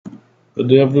Good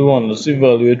day everyone, let's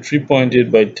evaluate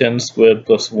 3.8 by 10 squared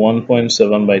plus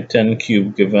 1.7 by 10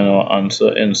 cubed given our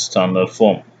answer in standard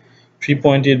form.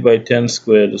 3.8 by 10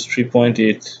 squared is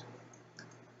 3.8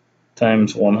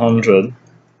 times 100,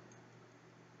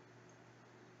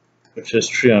 which is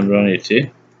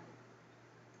 380.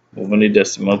 Moving the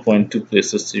decimal point 2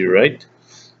 places to the right.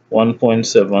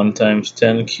 1.7 times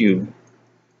 10 cubed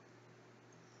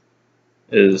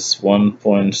is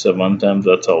 1.7 times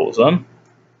 1000.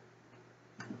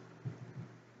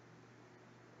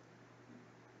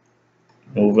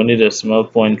 Moving the decimal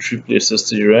point 3 places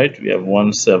to the right, we have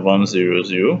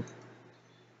 1700.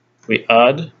 We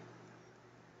add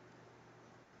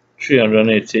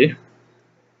 380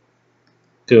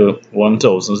 to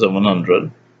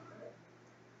 1700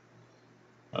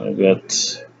 and we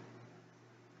get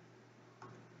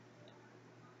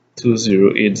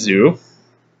 2080,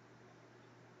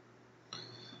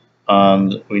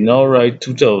 and we now write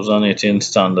 2080 in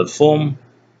standard form,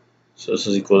 so this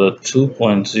is equal to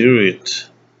 2.08.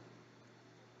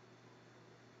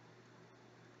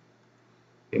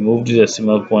 We move the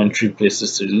decimal point 3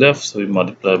 places to the left, so we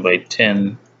multiply by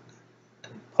 10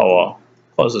 power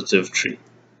positive 3.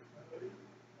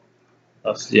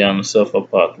 That's the answer for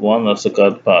part 1. Let's look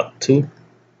at part 2.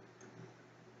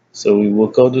 So we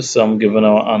work out the sum given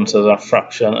our answer as a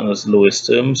fraction and its lowest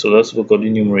term. So let's work out the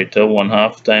numerator.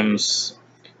 1/2 times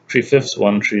 3/5,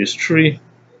 1/3 is 3.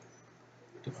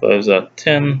 2 5s are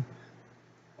 10.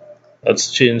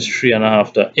 Let's change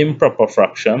 3.5 to improper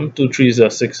fraction. 2 3s are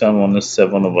 6 and 1 is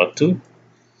 7/2.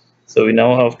 So we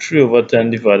now have 3/10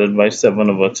 divided by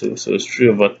 7/2. So it's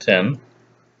 3/10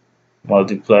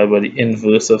 multiplied by the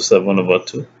inverse of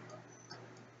 7/2.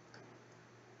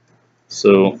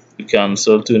 So we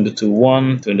cancel 2 into 2,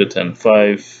 1, 2 into 10,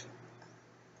 5.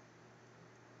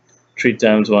 3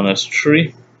 times 1 is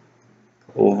 3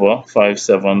 over 5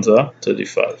 7s are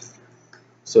 35.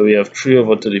 So we have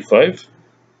 3/35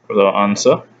 as our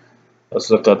answer. Let's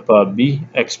look at part B.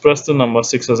 Express the number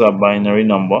 6 as a binary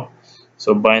number.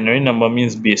 So binary number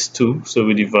means base 2. So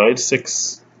we divide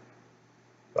 6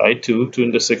 by 2. 2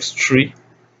 into 6, 3.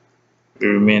 The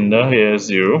remainder here is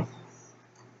 0.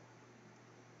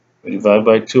 We divide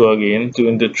by 2 again. 2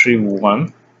 into 3,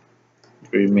 1.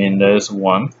 The remainder is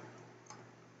 1.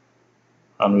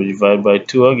 And we divide by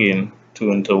 2 again.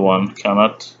 2 into 1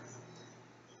 cannot.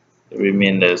 The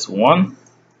remainder is 1.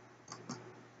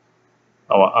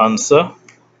 Our answer,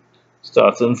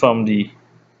 starting from the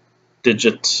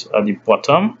digit at the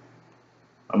bottom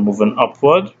and moving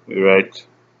upward, we write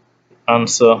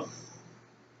answer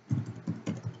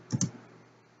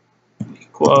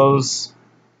equals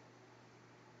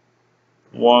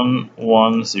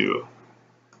 110.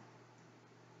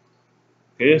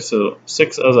 Okay, so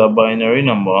 6 as a binary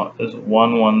number is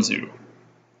 110.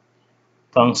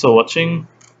 Thanks for watching.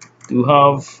 Do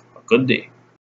have a good day.